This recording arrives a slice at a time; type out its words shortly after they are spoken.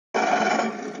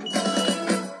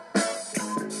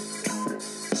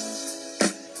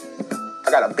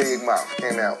I got a big mouth.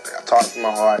 Came out there. I talk from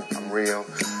my heart. I'm real. You know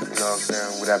what I'm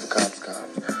saying? Whatever comes, comes.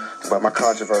 But my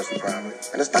controversy probably.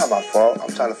 And it's not my fault.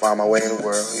 I'm trying to find my way in the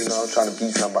world. You know, I'm trying to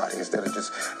be somebody instead of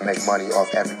just make money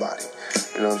off everybody.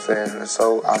 You know what I'm saying? And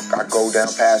so I go down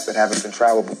paths that haven't been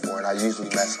traveled before, and I usually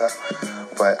mess up.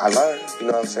 But I learn, you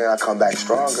know what I'm saying? I come back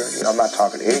stronger. You know, I'm not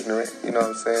talking ignorant, you know what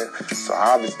I'm saying? So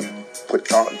I obviously put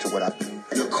thought into what I do.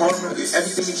 Your karma,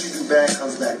 everything that you do bad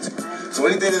comes back to you. So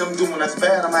anything that I'm doing that's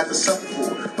bad, I'm going to have to suffer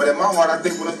for it. But in my heart, I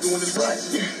think what I'm doing is right.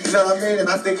 You know what I mean? And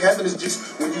I think heaven is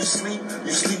just, when you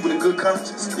sleep with a good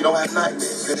conscience. You don't have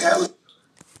nightmares. And hell is...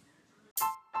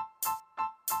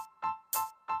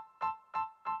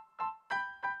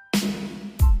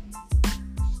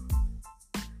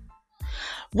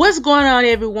 What's going on,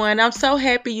 everyone? I'm so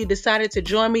happy you decided to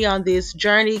join me on this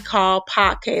journey called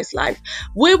Podcast Life.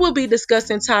 We will be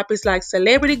discussing topics like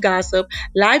celebrity gossip,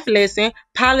 life lesson,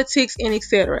 politics, and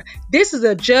etc. This is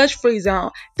a judge-free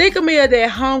zone. Think of me as that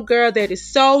homegirl that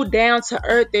is so down to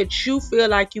earth that you feel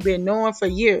like you've been knowing for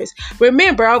years.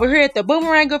 Remember, over here at the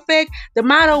Boomerang Effect, the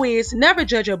motto is never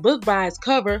judge a book by its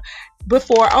cover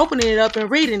before opening it up and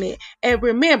reading it. And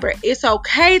remember, it's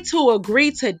okay to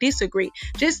agree to disagree.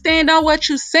 Just stand on what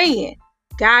you're saying.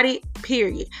 Got it?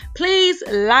 Period. Please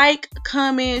like,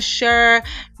 comment, share,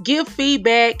 give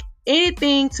feedback,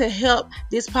 anything to help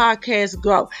this podcast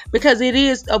grow, because it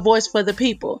is a voice for the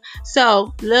people.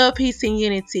 So, love, peace, and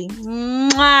unity.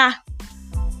 Mwah.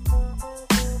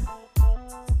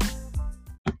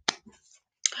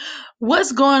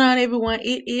 What's going on, everyone?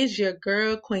 It is your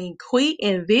girl, Queen Quee,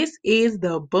 and this is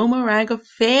the Boomerang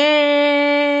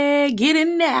Effect. Get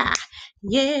in now.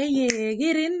 Yeah,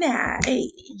 get in now.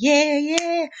 Hey,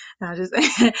 yeah.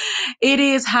 It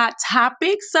is hot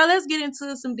topics. So let's get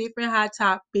into some different hot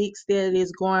topics that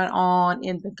is going on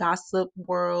in the gossip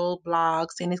world,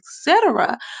 blogs, and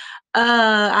etc.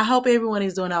 I hope everyone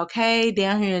is doing okay.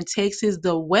 Down here in Texas,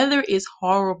 the weather is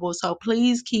horrible, so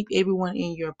please keep everyone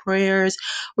in your prayers.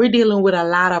 We're dealing with a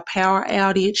lot of power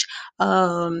outage,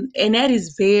 and that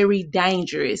is very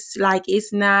dangerous. Like,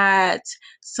 it's not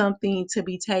something to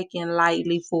be taken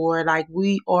lightly for. Like,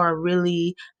 we are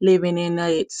really living in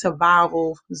a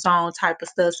survival zone type of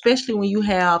stuff, especially when you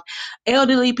have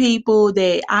elderly people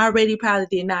that already probably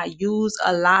did not use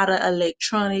a lot of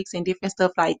electronics and different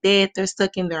stuff like that. They're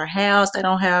stuck in their house. They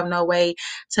don't have no way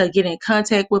to get in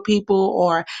contact with people,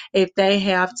 or if they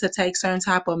have to take certain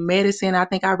type of medicine. I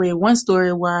think I read one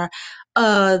story where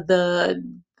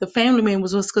the family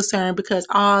members was concerned because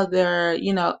all their,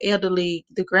 elderly,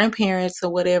 the grandparents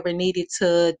or whatever, needed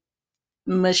to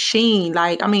grind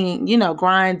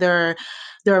their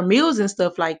meals and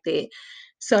stuff like that,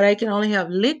 so they can only have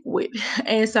liquid.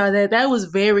 And so that was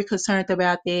very concerned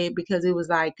about that, because it was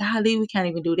like, golly, we can't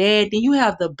even do that. Then you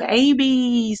have the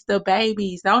babies.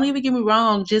 Don't even get me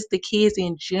wrong, just the kids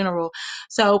in general.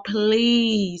 So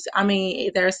please,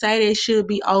 they say they should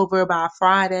be over by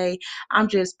Friday. I'm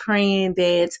just praying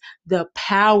that the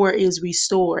power is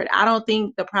restored. I don't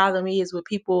think the problem is with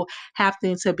people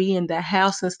having to be in the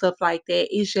house and stuff like that.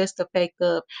 It's just the fact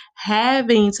of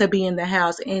having to be in the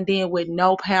house and then with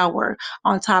no power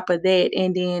on top of that.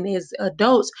 And then as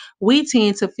adults, we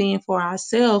tend to fend for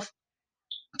ourselves,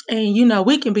 and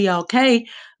we can be okay.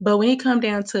 But when it comes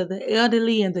down to the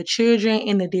elderly and the children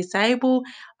and the disabled,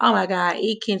 oh my God,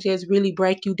 it can just really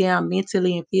break you down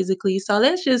mentally and physically. So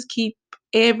let's just keep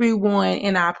everyone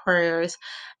in our prayers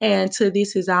until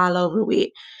this is all over with.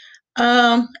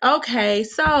 Okay,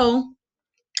 so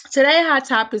today, hot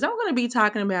topics, I'm going to be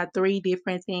talking about 3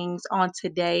 different things on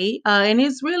today. And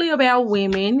it's really about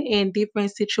women in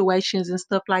different situations and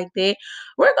stuff like that.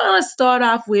 We're going to start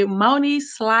off with Monique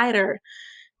Slider.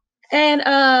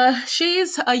 And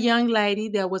she's a young lady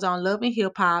that was on Love and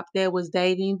Hip Hop that was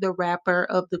dating the rapper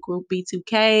of the group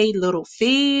B2K, Little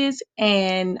Fizz.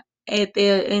 And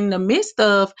in the midst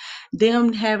of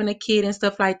them having a kid and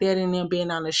stuff like that, and them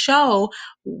being on the show,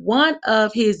 one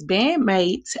of his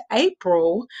bandmates,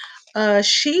 April, they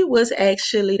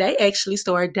actually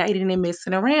started dating and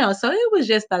messing around. So it was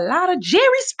just a lot of Jerry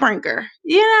Springer.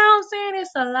 You know what I'm saying?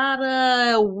 It's a lot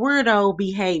of weirdo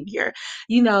behavior.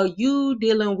 You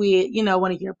dealing with,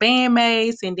 one of your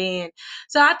bandmates. And then,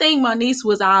 so I think Monique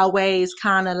was always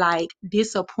kind of like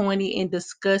disappointed and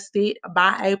disgusted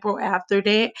by April after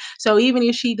that. So even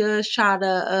if she does try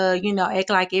to, act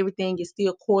like everything is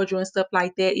still cordial and stuff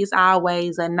like that, it's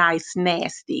always a nice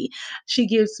nasty. She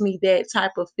gives me that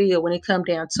type of feel when it comes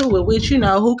down to it, which,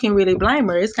 who can really blame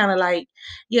her? It's kind of like,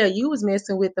 yeah, you was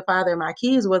messing with the father of my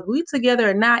kids, whether we together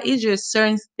or not. It's just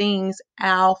certain things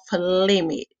off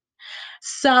limit.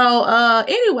 So,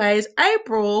 anyways,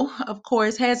 April, of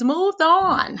course, has moved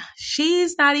on.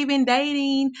 She's not even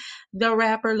dating the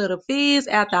rapper Little Fizz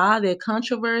after all that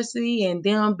controversy and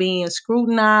them being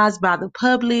scrutinized by the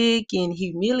public and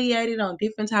humiliated on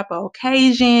different type of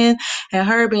occasions, and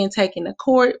her being taken to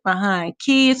court behind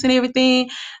kids and everything.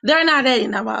 They're not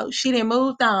dating no more. She done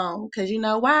moved on because you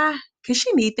know why? Because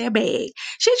she need that bag.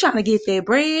 She trying to get that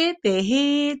bread, that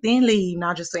head, then leave.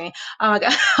 Not just saying. Oh my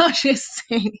God, I'm just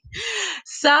saying.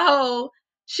 So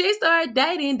she started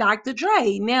dating Dr.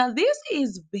 Dre. Now, this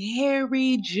is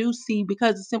very juicy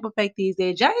because the simple fact is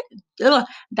that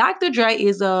Dr. Dre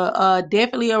is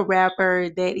definitely a rapper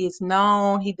that is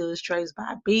known. He does tracks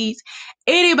by beats.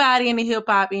 Anybody in the hip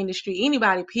hop industry,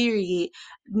 anybody, period,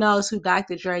 knows who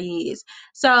Dr. Dre is.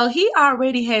 So he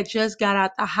already had just got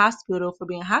out the hospital for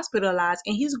being hospitalized,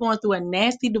 and he's going through a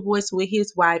nasty divorce with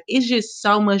his wife. It's just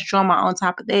so much drama on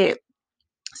top of that.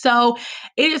 So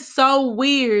it is so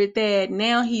weird that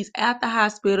now he's at the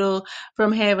hospital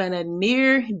from having a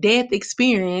near death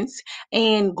experience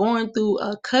and going through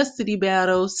a custody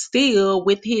battle still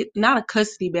with his, not a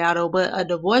custody battle, but a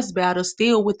divorce battle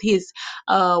still with his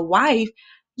wife.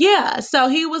 Yeah, so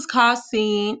he was caught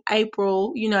seeing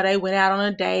April. You know, they went out on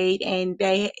a date, and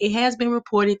it has been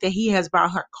reported that he has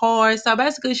bought her car. So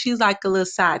basically, she's like a little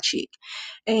side chick,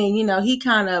 and you know, he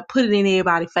kind of put it in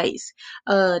everybody's face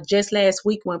just last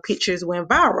week when pictures went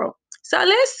viral. So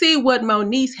let's see what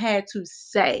Moniece had to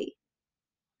say.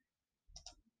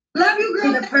 Love you,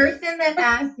 girl. The person that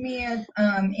asked me if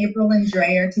April and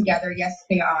Dre are together, yes,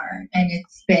 they are, and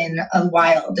it's been a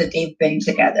while that they've been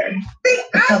together. See,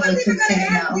 I wasn't even going to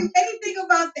ask you anything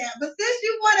about that, but since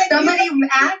you wanted,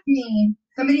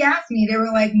 somebody asked me, they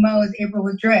were like, "Mo, is April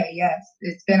with Dre?" Yes,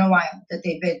 it's been a while that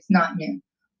it's not new.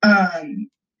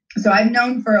 So I've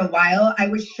known for a while. I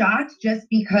was shocked just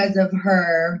because of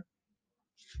her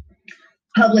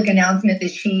public announcement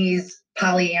that she's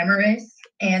polyamorous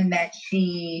and that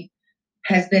she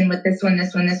has been with this one,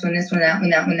 that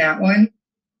one, that one.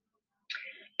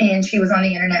 And she was on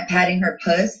the internet patting her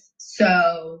puss.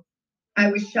 So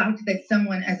I was shocked that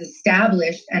someone as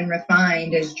established and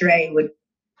refined as Dre would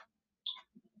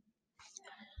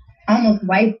almost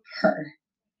wife her.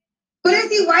 But is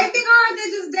he wiping her or they're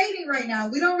just dating right now?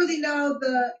 We don't really know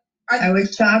I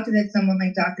was shocked that someone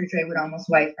like Dr. Dre would almost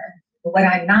wife her. But what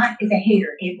I'm not is a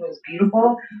hater. April's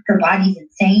beautiful. Her body's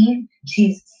insane.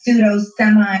 She's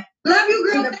semi. Love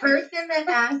you, girl. The person that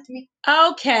asked me.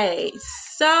 Okay,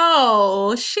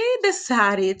 so she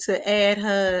decided to add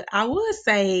her, I would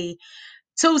say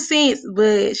 2 cents,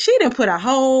 but she didn't put a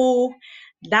whole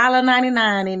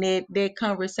 $1.99 in that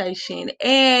conversation.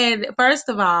 And first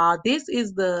of all, this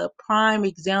is the prime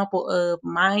example of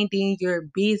minding your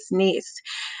business.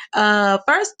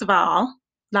 First of all,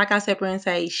 like I said,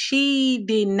 say she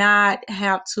did not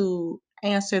have to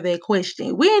answer that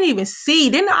question. We didn't even see.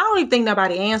 I don't even think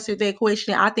nobody answered that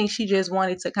question. I think she just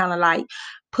wanted to kind of like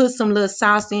put some little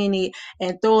sauce in it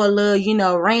and throw a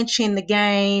little, ranch in the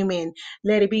game and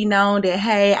let it be known that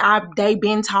hey, they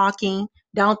been talking.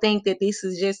 Don't think that this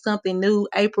is just something new.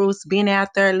 April's been out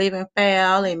there living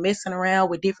foul and messing around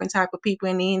with different type of people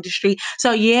in the industry.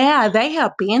 So yeah, they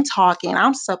have been talking.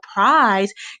 I'm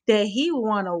surprised that he would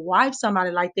want to wife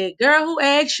somebody like that. Girl, who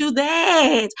asked you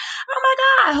that? Oh my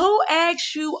God, who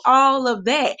asked you all of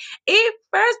that? If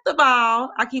first of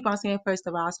all, I keep on saying first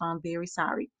of all, so I'm very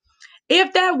sorry.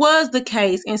 If that was the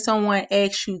case and someone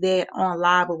asked you that on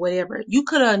live or whatever, you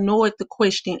could have ignored the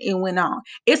question and went on.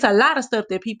 It's a lot of stuff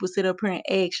that people sit up here and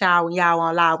ask y'all when y'all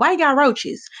on live. Why you got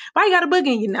roaches? Why you got a bug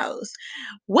in your nose?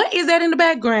 What is that in the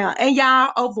background? And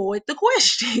y'all avoid the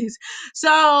questions.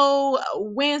 So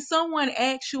when someone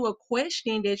asks you a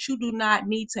question that you do not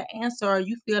need to answer or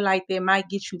you feel like that might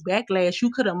get you backlash,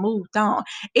 you could have moved on.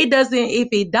 It doesn't, if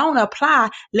it don't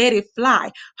apply, let it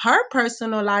fly. Her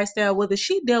personal lifestyle, whether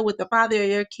she dealt with the father of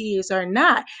your kids or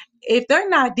not, if they're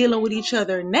not dealing with each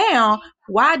other now,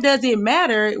 why does it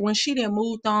matter when she then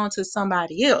moved on to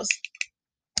somebody else?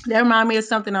 That remind me of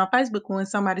something on Facebook when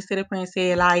somebody sit up and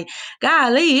said, like,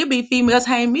 golly, it be females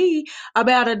hate me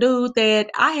about a dude that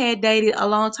I had dated a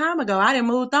long time ago. I didn't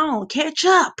moved on. Catch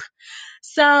up.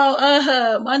 So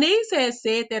Moniece has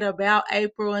said that about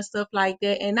April and stuff like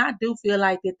that, and I do feel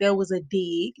like that was a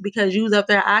dig because you was up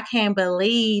there. I can't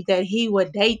believe that he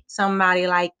would date somebody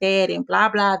like that and blah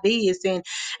blah this and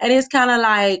it's kind of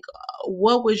like,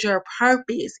 what was your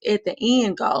purpose at the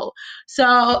end goal?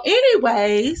 So,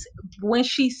 anyways, when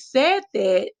she said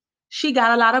that, she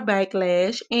got a lot of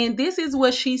backlash, and this is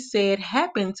what she said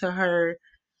happened to her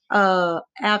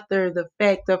after the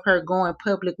fact of her going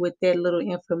public with that little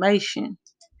information.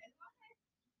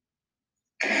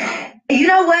 You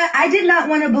know what? I did not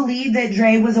want to believe that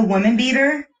Dre was a woman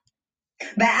beater.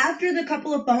 But after the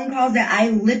couple of phone calls that I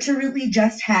literally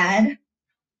just had,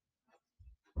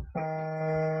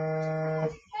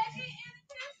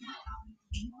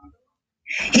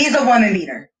 he's a woman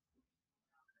beater.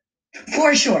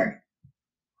 For sure.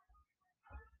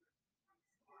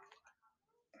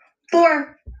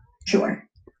 For sure.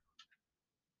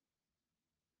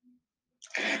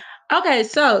 Okay,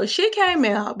 so she came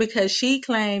out because she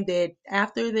claimed that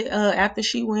after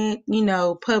she went,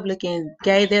 public and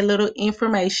gave that little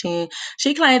information,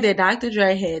 she claimed that Dr.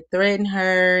 Dre had threatened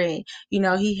her, and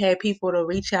he had people to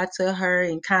reach out to her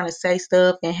and kind of say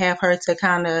stuff and have her to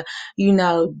kind of,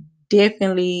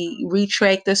 definitely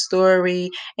retract the story.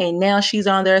 And now she's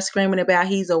on there screaming about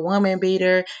he's a woman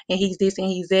beater and he's this and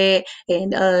he's that,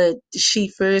 and she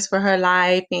fears for her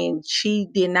life, and she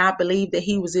did not believe that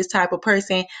he was this type of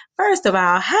person. First of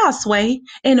all, how, Sway?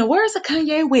 In the words of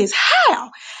Kanye West,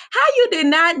 how? How you did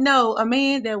not know a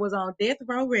man that was on Death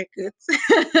Row Records,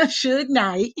 Suge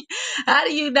Knight? How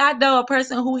do you not know a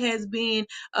person who has been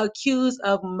accused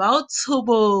of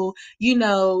multiple,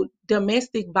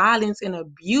 domestic violence and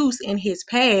abuse in his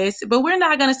past? But we're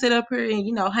not going to sit up here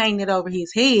and, hang it over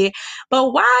his head.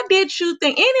 But why did you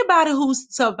think anybody who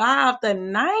survived the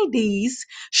 90s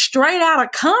straight out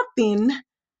of Compton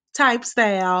type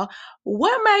style,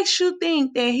 what makes you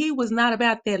think that he was not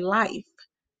about that life?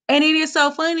 And it is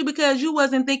so funny because you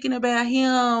wasn't thinking about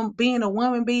him being a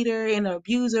woman beater and an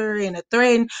abuser and a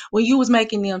threat when you was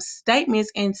making them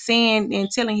statements and saying and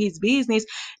telling his business.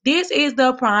 This is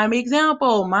the prime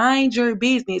example. Mind your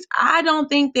business. I don't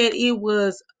think that it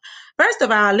was. First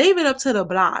of all, leave it up to the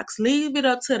blogs, leave it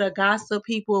up to the gossip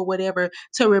people or whatever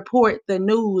to report the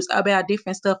news about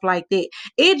different stuff like that.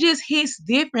 It just hits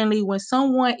differently when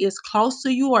someone is close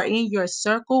to you or in your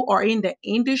circle or in the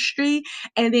industry,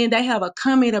 and then they have a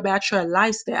comment about your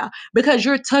lifestyle because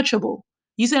you're touchable.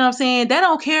 You see what I'm saying? They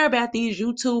don't care about these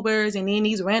YouTubers and then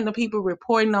these random people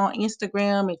reporting on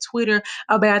Instagram and Twitter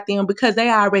about them because they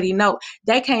already know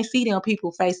they can't see them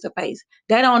people face to face.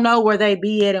 They don't know where they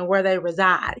be at and where they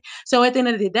reside. So at the end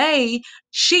of the day,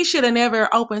 she should have never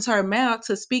opened her mouth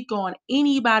to speak on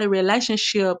anybody's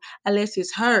relationship unless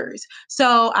it's hers.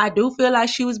 So I do feel like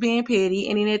she was being petty.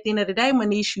 And then at the end of the day,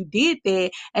 Manish, you did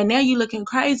that. And now you're looking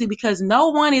crazy because no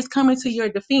one is coming to your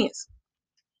defense.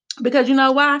 Because you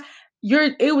know why?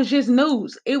 It was just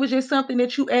news. It was just something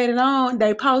that you added on.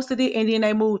 They posted it and then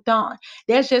they moved on.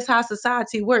 That's just how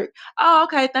society works. Oh,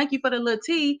 okay. Thank you for the little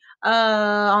tea.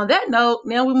 On that note,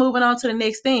 now we're moving on to the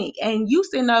next thing. And you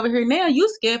sitting over here now, you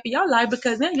scared for your life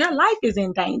because now your life is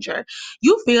in danger.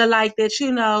 You feel like that,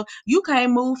 you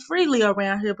can't move freely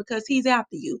around here because he's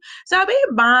after you. So be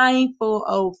mindful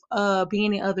of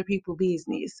being in other people's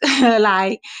business.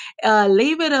 Like,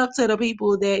 leave it up to the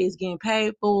people that is getting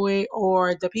paid for it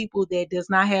or the people that does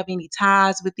not have any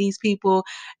ties with these people.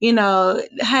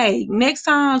 Hey, next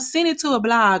time send it to a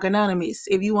blog anonymous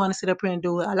if you want to sit up here and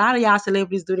do it. A lot of y'all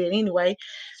celebrities do that anyway.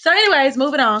 So anyways,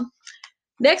 moving on.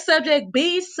 Next subject,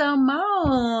 B.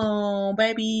 Simone,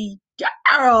 baby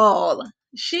girl.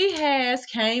 She has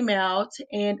came out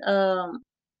and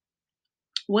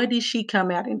what did she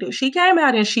come out and do? She came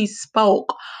out and she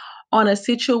spoke on a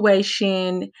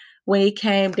situation when it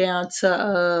came down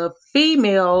to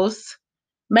females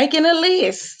making a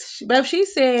list. But she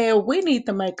said we need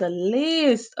to make a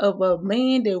list of a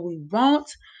man that we want,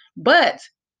 but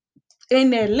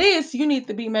in that list, you need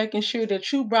to be making sure that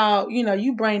you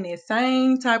bring that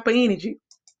same type of energy.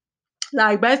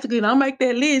 Like basically, don't make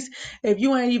that list if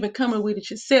you ain't even coming with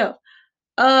it yourself.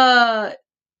 Let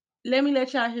me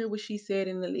let y'all hear what she said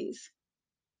in the list.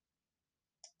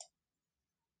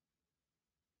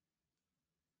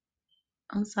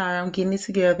 I'm sorry, I'm getting it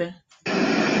together.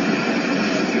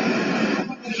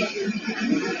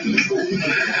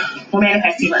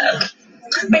 Manifesting love.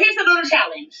 But here's a little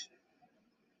challenge.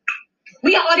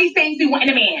 We got all these things we want in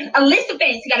a man. A list of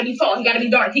things. He got to be tall. He got to be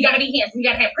dark. He got to be handsome. He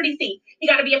got to have pretty teeth. He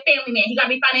got to be a family man. He got to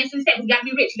be financially stable. He got to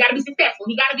be rich. He got to be successful.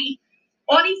 He got to be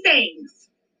all these things.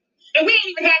 And we ain't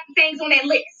even had the things on that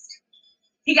list.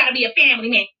 He got to be a family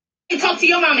man. You talk to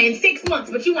your mama in 6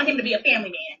 months, but you want him to be a family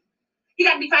man. He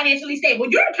got to be financially stable.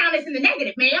 Your account is in the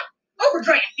negative, ma'am.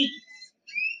 Overdraft fees.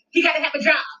 He got to have a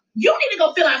job. You need to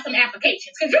go fill out some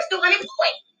applications because you're still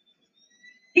unemployed.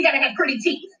 He got to have pretty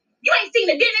teeth. You ain't seen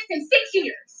a dentist in 6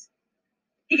 years.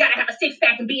 He got to have a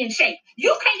six-pack and be in shape.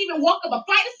 You can't even walk up a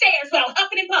flight of stairs without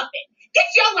huffing and puffing. Get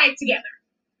your life together.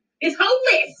 This whole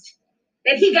list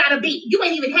that he got to be. You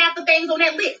ain't even half the things on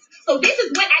that list. So this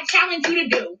is what I challenge you to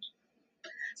do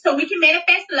so we can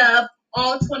manifest love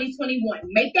all 2021.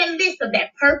 Make that list of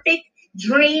that perfect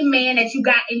dream man that you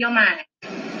got in your mind.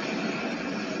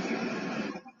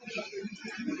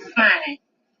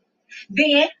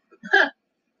 Then,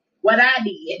 what I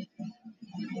did,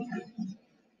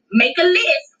 make a list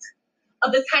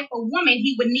of the type of woman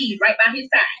he would need right by his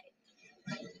side.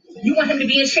 You want him to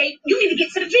be in shape? You need to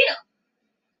get to the gym.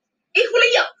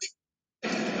 Equally yoked.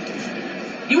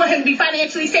 You want him to be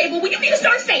financially stable? Well, you need to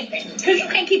start saving. Because you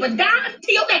can't keep a dime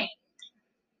to your name.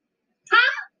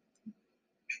 Huh?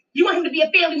 You want him to be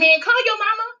a family man? Call your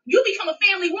mama. You become a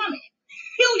family woman.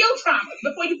 Heal your traumas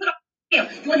before you put up him.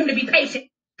 You want him to be patient.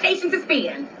 Patience is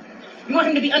thin. You want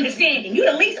him to be understanding. You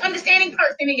the least understanding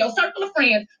person in your circle of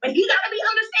friends, but he gotta be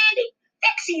understanding.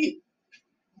 Fix you.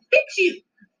 Fix you.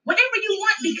 Whatever you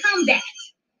want, become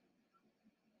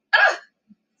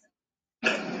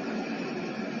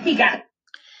that. He got it.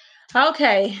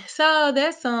 Okay, so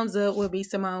that sums up what B.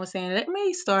 Simone was saying. Let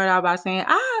me start out by saying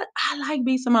I like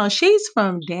B. Simone. She's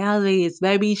from Dallas,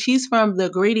 baby. She's from the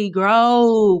gritty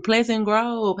Grove, Pleasant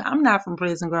Grove. I'm not from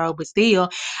Pleasant Grove, but still,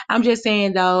 I'm just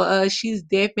saying though, she's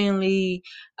definitely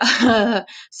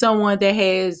someone that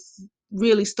has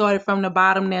really started from the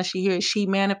bottom. Now she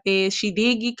manifests. She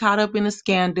did get caught up in a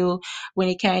scandal when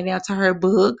it came down to her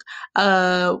book.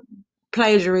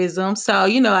 Plagiarism. So,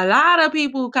 a lot of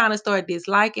people kind of start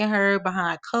disliking her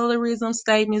behind colorism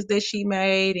statements that she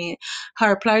made and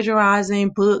her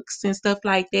plagiarizing books and stuff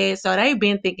like that. So they've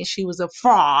been thinking she was a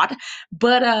fraud.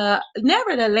 But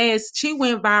nevertheless, she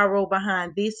went viral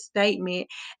behind this statement.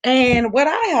 And what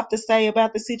I have to say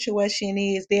about the situation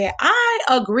is that I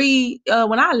agree.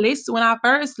 When I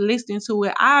first listened to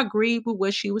it, I agreed with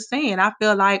what she was saying. I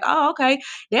feel like, oh, okay,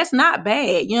 that's not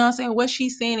bad. You know what I'm saying? What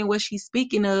she's saying and what she's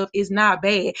speaking of is not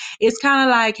bad. It's kind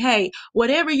of like, hey,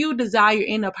 whatever you desire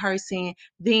in a person,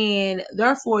 then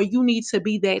therefore you need to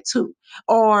be that too.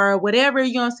 Or whatever,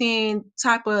 you know what I'm saying,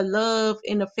 type of love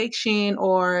and affection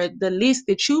or the list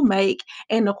that you make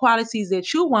and the qualities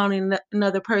that you want in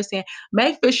another person,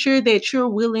 make for sure that you're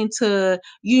willing to,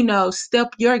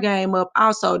 step your game up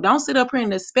also. Don't sit up here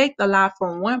and expect a lot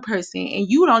from one person and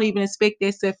you don't even expect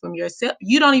that stuff from yourself.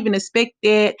 You don't even expect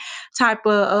that type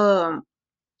of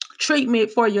treatment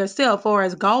for yourself or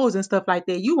as goals and stuff like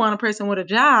that. You want a person with a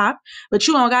job, but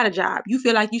you don't got a job. You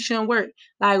feel like you shouldn't work.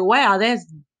 Like, wow, that's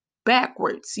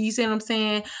backwards. You see what I'm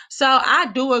saying? So I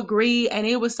do agree. And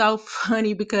it was so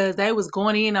funny because they was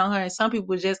going in on her and some people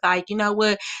was just like, you know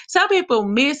what? Some people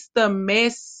miss the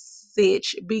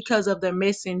message because of the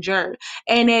messenger.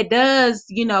 And it does,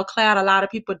 cloud a lot of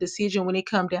people's decision when it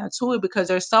comes down to it because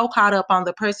they're so caught up on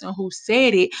the person who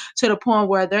said it to the point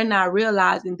where they're not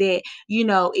realizing that,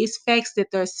 it's facts that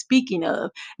they're speaking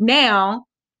of. Now,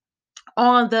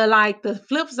 on the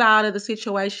flip side of the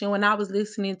situation, when I was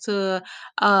listening to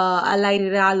a lady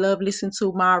that I love listening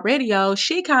to my radio,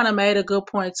 she kind of made a good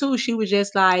point too. She was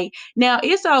just like, now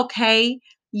it's okay,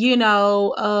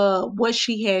 what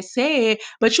she had said,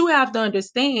 but you have to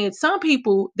understand some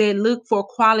people that look for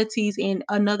qualities in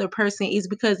another person is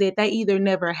because that they either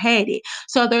never had it,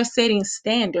 so they're setting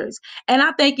standards. And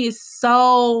I think it's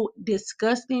so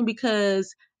disgusting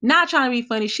because, not trying to be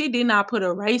funny, she did not put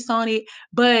a race on it,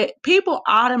 but people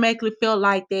automatically feel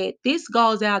like that this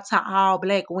goes out to all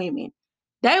Black women.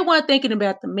 They weren't thinking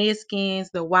about the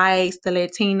Mexicans, the whites, the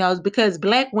Latinos, because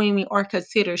Black women are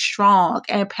considered strong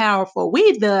and powerful. We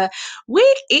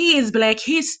is Black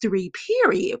history,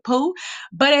 period, Pooh.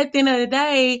 But at the end of the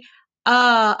day,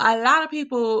 a lot of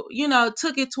people,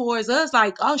 took it towards us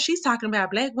like, oh, she's talking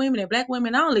about Black women and Black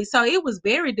women only. So it was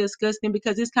very disgusting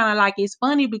because it's kind of like, it's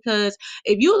funny because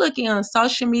if you looking on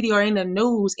social media or in the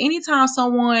news, anytime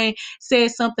someone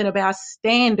says something about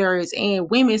standards and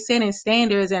women setting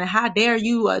standards and how dare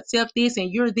you accept this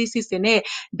and you're this and that,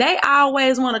 they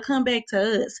always want to come back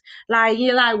to us. Like,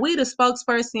 like we the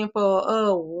spokesperson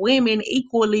for women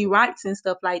equally rights and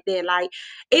stuff like that. Like,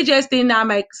 it just did not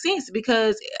make sense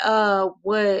because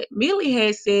what Millie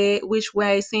had said, which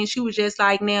way since she was just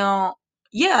like, now,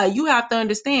 yeah, you have to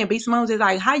understand. B. Simone is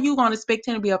like, how you gonna expect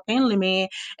him to be a family man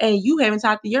and you haven't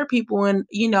talked to your people in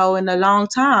in a long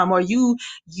time, or you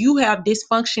have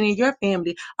dysfunction in your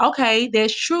family? Okay,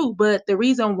 that's true, but the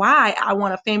reason why I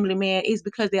want a family man is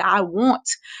because that I want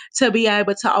to be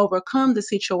able to overcome the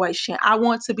situation. I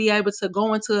want to be able to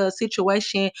go into a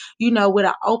situation, with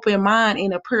an open mind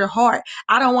and a pure heart.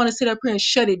 I don't want to sit up here and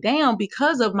shut it down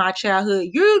because of my childhood.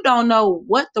 You don't know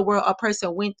what the world a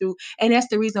person went through, and that's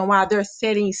the reason why they're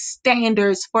setting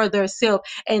standards for themselves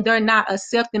and they're not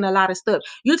accepting a lot of stuff.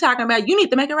 You're talking about you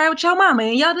need to make it right with your mama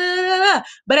and y'all,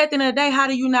 but at the end of the day, how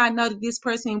do you not know that this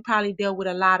person probably dealt with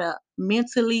a lot of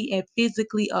mentally and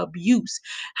physically abuse?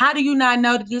 How do you not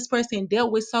know that this person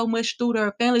dealt with so much through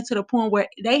their family to the point where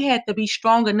they had to be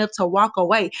strong enough to walk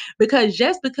away? Because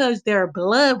just because they're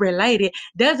blood related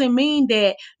doesn't mean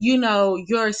that, you know,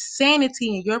 your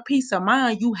sanity and your peace of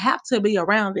mind, you have to be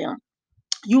around them.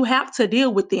 You have to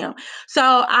deal with them. So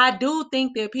I do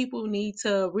think that people need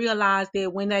to realize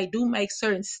that when they do make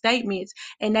certain statements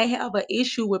and they have an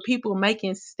issue with people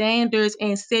making standards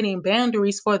and setting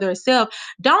boundaries for themselves,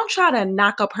 don't try to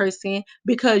knock a person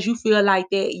because you feel like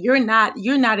that you're not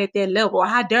at that level.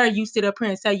 How dare you sit up here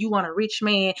and say you want a rich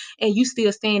man and you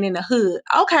still staying in the hood?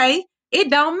 Okay,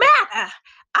 it don't matter.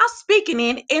 I'm speaking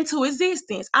it into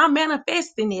existence. I'm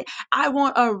manifesting it. I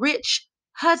want a rich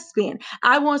husband.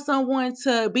 I want someone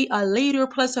to be a leader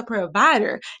plus a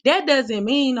provider. That doesn't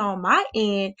mean on my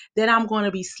end that I'm going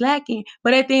to be slacking,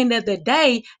 but at the end of the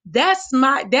day, that's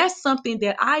something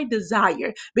that I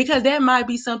desire because that might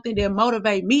be something that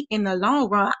motivate me in the long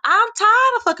run. I'm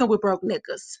tired of fucking with broke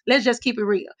niggas. Let's just keep it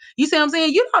real. You see what I'm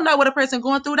saying? You don't know what a person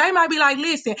going through. They might be like,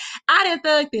 listen, I didn't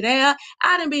thug it out.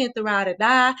 I didn't been through ride or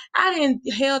die. I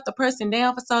didn't held the person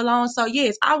down for so long. So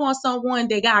yes, I want someone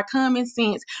that got common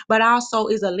sense, but also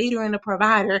is a leader and a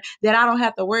provider that I don't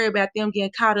have to worry about them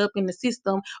getting caught up in the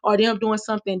system or them doing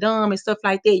something dumb and stuff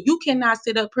like that. You cannot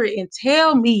sit up here and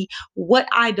tell me what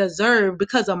I deserve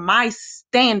because of my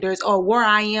standards or where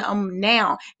I am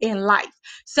now in life.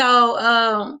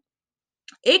 So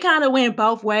it kind of went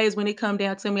both ways when it come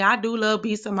down to me. I do love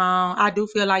B. Simone. I do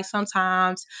feel like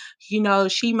sometimes, you know,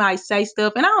 she might say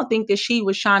stuff, and I don't think that she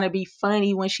was trying to be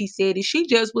funny when she said it. She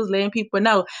just was letting people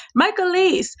know, make a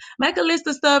list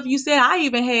of stuff you said. I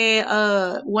even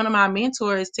had one of my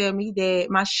mentors tell me that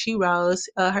my sheroes,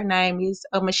 her name is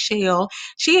Michelle.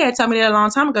 She had told me that a long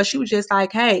time ago. She was just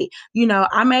like, hey, you know,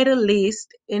 I made a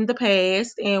list in the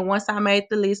past, and once I made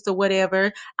the list or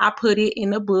whatever, I put it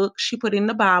in a book. She put it in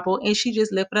the Bible, and she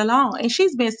just left it alone. And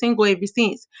she's been single ever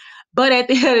since. But at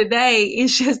the end of the day,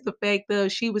 it's just the fact of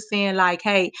she was saying like,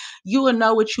 hey, you will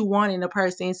know what you want in a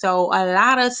person. So a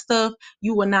lot of stuff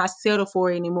you will not settle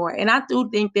for anymore. And I do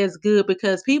think that's good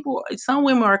because some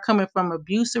women are coming from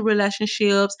abusive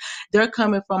relationships. They're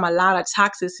coming from a lot of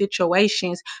toxic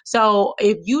situations. So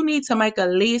if you need to make a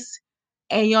list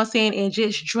and you know what I'm saying, and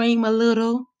just dream a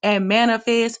little and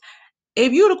manifest,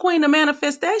 if you the queen of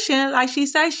manifestation, like she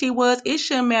said she was, it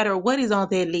shouldn't matter what is on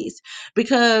that list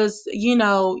because you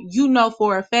know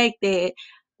for a fact that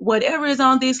whatever is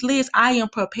on this list, I am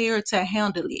prepared to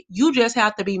handle it. You just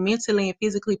have to be mentally and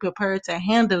physically prepared to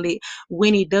handle it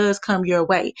when it does come your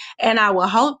way. And I will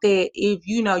hope that if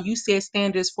you set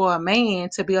standards for a man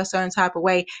to be a certain type of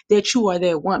way, that you are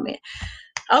that woman.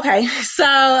 Okay,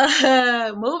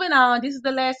 so moving on. This is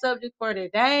the last subject for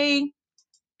today.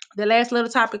 The last little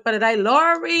topic for today,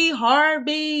 Lori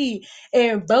Harvey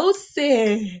and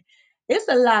Boosie. It's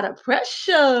a lot of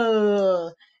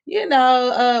pressure.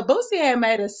 Boosie had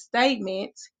made a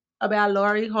statement about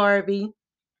Lori Harvey.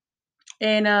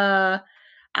 And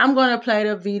I'm going to play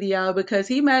the video because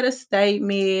he made a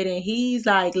statement and he's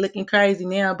like looking crazy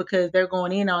now because they're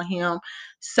going in on him.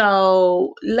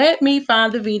 So let me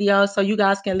find the video so you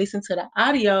guys can listen to the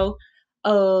audio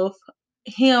of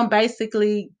him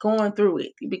basically going through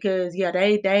it because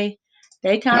they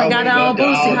kind of got on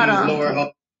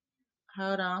Boosie.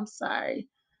 Hold on, I'm sorry.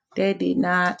 They did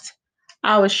not.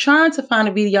 I was trying to find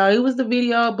a video. It was the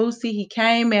video of Boosie. He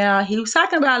came out. He was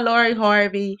talking about Lori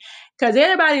Harvey because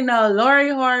everybody knows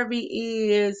Lori Harvey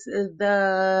is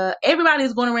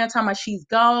everybody's going around talking about she's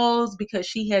goals because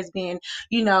she has been,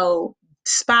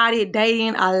 spotted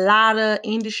dating a lot of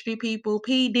industry people.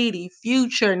 P. Diddy,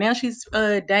 Future. Now she's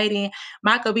dating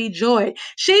Michael B. Jordan.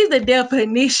 She's the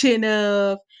definition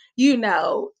of,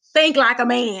 think like a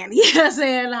man. You know what I'm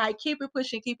saying? Like, keep it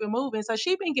pushing, keep it moving. So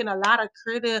she been getting a lot of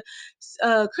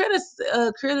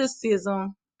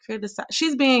criticism.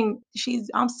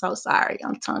 I'm so sorry.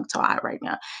 I'm tongue tied right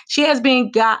now. She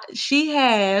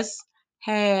has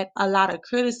had a lot of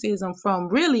criticism from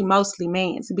really mostly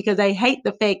men because they hate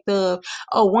the fact of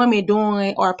a woman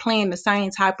doing or playing the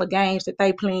same type of games that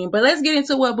they playing. But let's get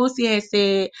into what Boosie had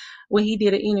said when he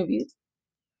did an interview.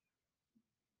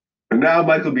 And now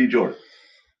Michael B. Jordan.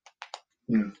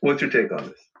 What's your take on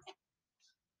this?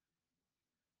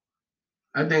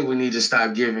 I think we need to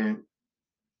stop giving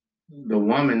the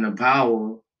woman the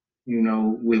power,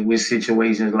 with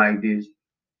situations like this.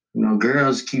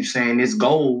 Girls keep saying it's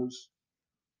goals,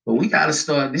 but we got to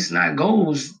start, this is not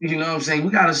goals, you know what I'm saying?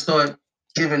 We got to start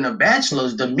giving the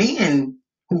bachelors, the men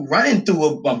who running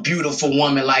through a beautiful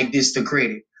woman like this to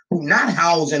credit, who not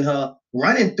housing her,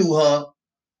 running through her.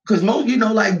 Because most,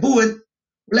 like Boo,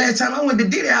 last time I went to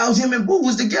Diddy house, him and Boo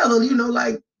was together,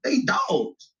 like they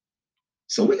dogs.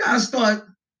 So we got to start,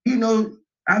 I know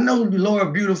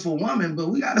Laura beautiful woman, but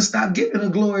we got to stop giving the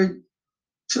glory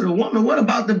to the woman. What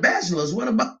about the bachelors? What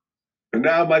about? And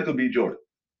now Michael B. Jordan.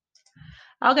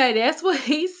 Okay, that's what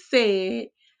he said.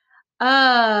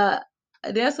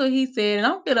 That's what he said, and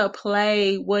I'm gonna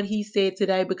play what he said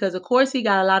today because, of course, he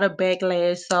got a lot of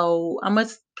backlash. So I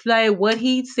must play what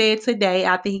he said today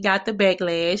after he got the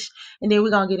backlash, and then we're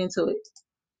gonna get into it.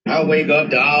 I wake up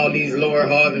to all these Lord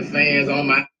Harvey fans on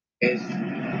my head.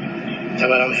 Tell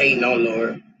me I'm hating on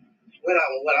Lord. What I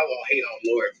won't hate on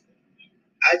Lord.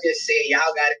 I just said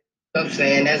y'all got it up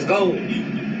saying that's gold.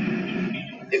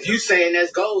 If you saying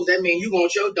that's gold, that means you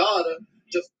want your daughter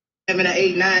to 7 or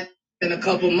 8, 9 in a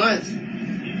couple months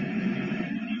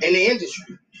in the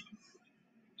industry.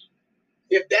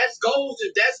 If that's goals,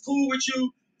 if that's cool with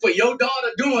you for your daughter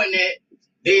doing that,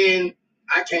 then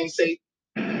I can't say.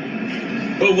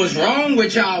 But what's wrong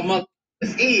with y'all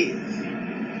motherfuckers is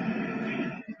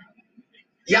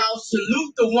y'all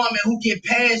salute the woman who get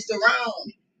passed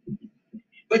around,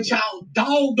 but y'all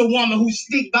dog the woman who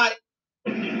stick by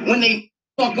when they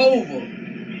fuck over.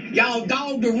 Y'all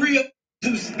dog the real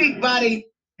who stick by they.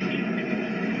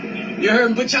 You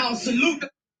heard me? But y'all salute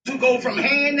to go from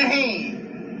hand to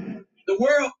hand. The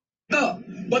world up,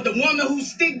 but the woman who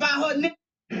stick by her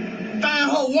nigga,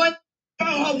 found her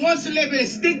one celebrity and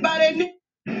stick by that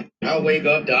nigga. I wake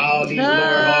up to all these Lord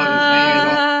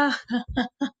Harvey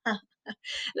fans.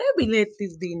 Let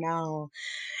this be known.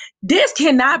 This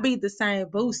cannot be the same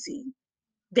Boosie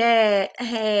that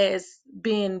has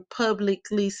been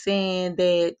publicly saying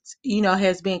that,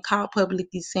 has been caught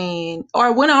publicly saying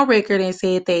or went on record and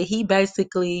said that he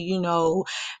basically,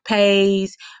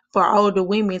 pays for older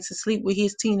women to sleep with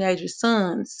his teenager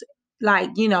sons, like,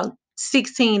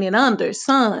 16 and under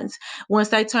sons. Once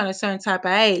they turn a certain type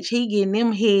of age, he getting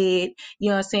them head, you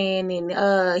know what I'm saying?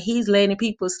 And he's letting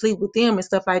people sleep with them and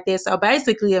stuff like that. So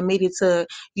basically admitted to,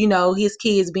 his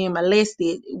kids being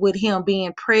molested with him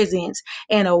being present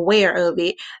and aware of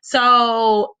it.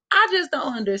 So I just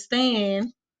don't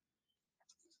understand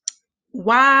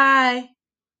why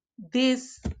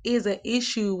this is an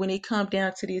issue when it comes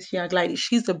down to this young lady.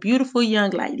 She's a beautiful young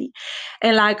lady.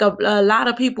 And like a lot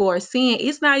of people are saying,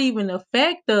 it's not even the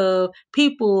fact of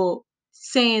people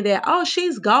saying that, oh,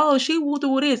 she's gold, she will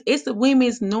do this. It's the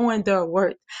women's knowing their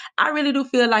worth. I really do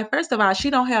feel like, first of all, she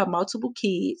don't have multiple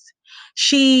kids.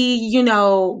 She,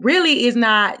 really is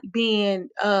not being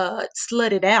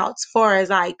slutted out as far as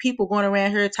like people going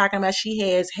around here talking about she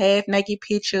has half naked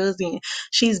pictures and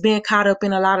she's been caught up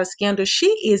in a lot of scandals. She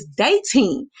is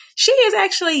dating. She is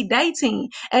actually dating.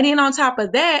 And then on top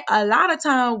of that, a lot of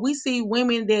time we see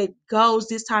women that goes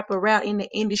this type of route in the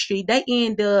industry. They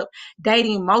end up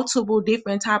dating multiple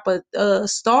different type of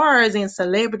stars and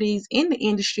celebrities in the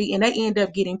industry, and they end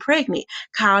up getting pregnant,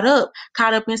 caught up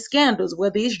in scandals,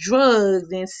 whether it's drugs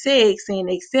and sex and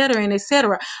et cetera and et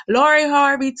cetera. Lori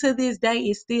Harvey to this day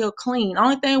is still clean.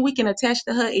 Only thing we can attach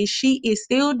to her is she is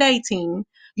still dating,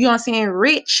 you know what I'm saying,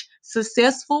 rich,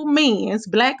 successful men's,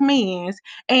 black men's,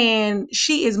 and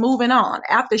she is moving on.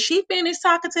 After she finished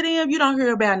talking to them, you don't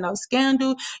hear about no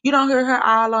scandal. You don't hear her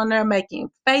all on there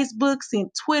making Facebooks and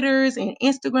Twitters and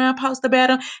Instagram posts about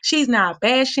them. She's not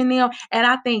bashing them. And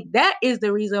I think that is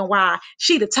the reason why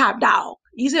she the top dog.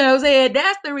 You see what I'm saying?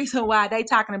 That's the reason why they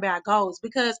talking about goals,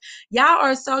 because y'all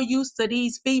are so used to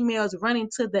these females running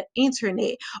to the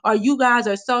internet, or you guys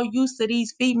are so used to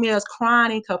these females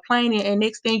crying and complaining, and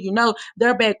next thing you know,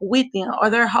 they're back with them, or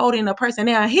they're holding a person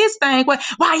down. His thing was,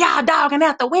 why y'all dogging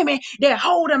out the women that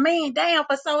hold a man down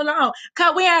for so long?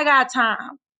 Because we ain't got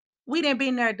time. We done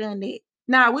been there, done that.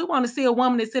 Now, we want to see a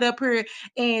woman that sit up here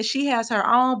and she has her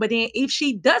own, but then if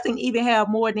she doesn't even have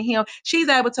more than him, she's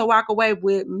able to walk away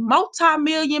with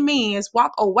multi-million men,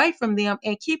 walk away from them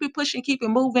and keep it pushing, keep it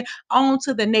moving on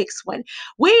to the next one.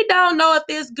 We don't know if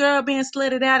this girl being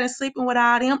slitted out and sleeping with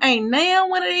all them. Ain't now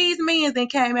one of these men that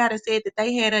came out and said that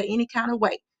they had her any kind of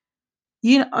way.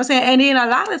 You know what I'm saying? And then a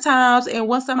lot of times, and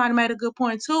once somebody made a good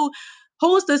point too,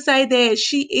 who's to say that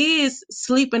she is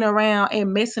sleeping around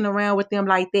and messing around with them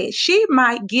like that? She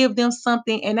might give them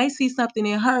something and they see something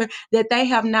in her that they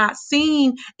have not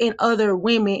seen in other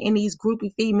women, in these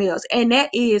groupie females. And that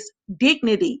is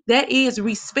dignity. That is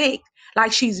respect.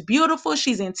 Like, she's beautiful,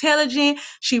 she's intelligent,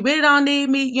 she really don't need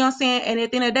me, you know what I'm saying? And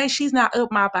at the end of the day, she's not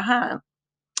up my behind.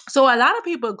 So a lot of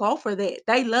people go for that.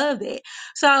 They love that.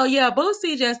 So yeah,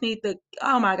 Boosie just need to,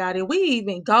 oh my God, if we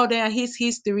even go down his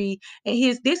history and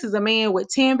this is a man with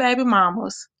 10 baby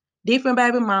mamas, different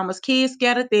baby mamas, kids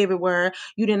scattered everywhere.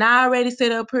 You didn't already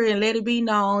sit up here and let it be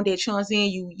known that, you know what I'm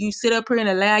saying, you sit up here and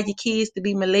allow your kids to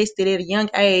be molested at a young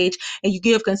age and you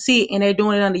give consent and they're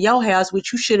doing it under your house,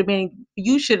 which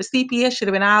CPS should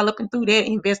have been all up and through that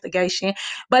investigation.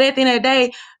 But at the end of the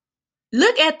day,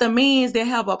 look at the men that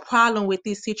have a problem with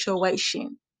this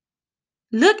situation.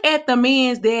 Look at the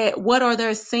men what are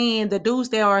they saying, the dudes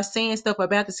that are saying stuff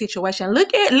about the situation.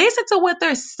 Listen to what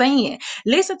they're saying.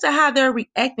 Listen to how they're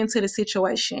reacting to the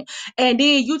situation. And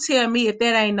then you tell me if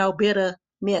that ain't no better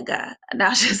nigga.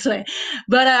 Not just saying.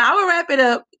 But I will wrap it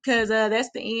up because that's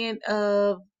the end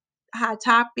of Hot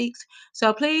Topics.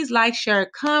 So please like,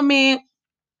 share, comment.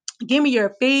 Give me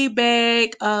your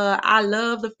feedback. I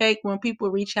love the fact when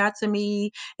people reach out to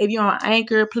me. If you're on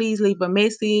Anchor, please leave a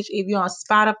message. If you're on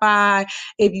Spotify,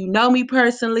 if you know me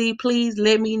personally, please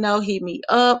let me know. Hit me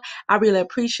up. I really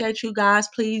appreciate you guys.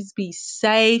 Please be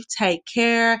safe. Take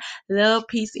care. Love,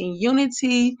 peace, and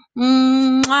unity.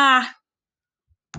 Mwah.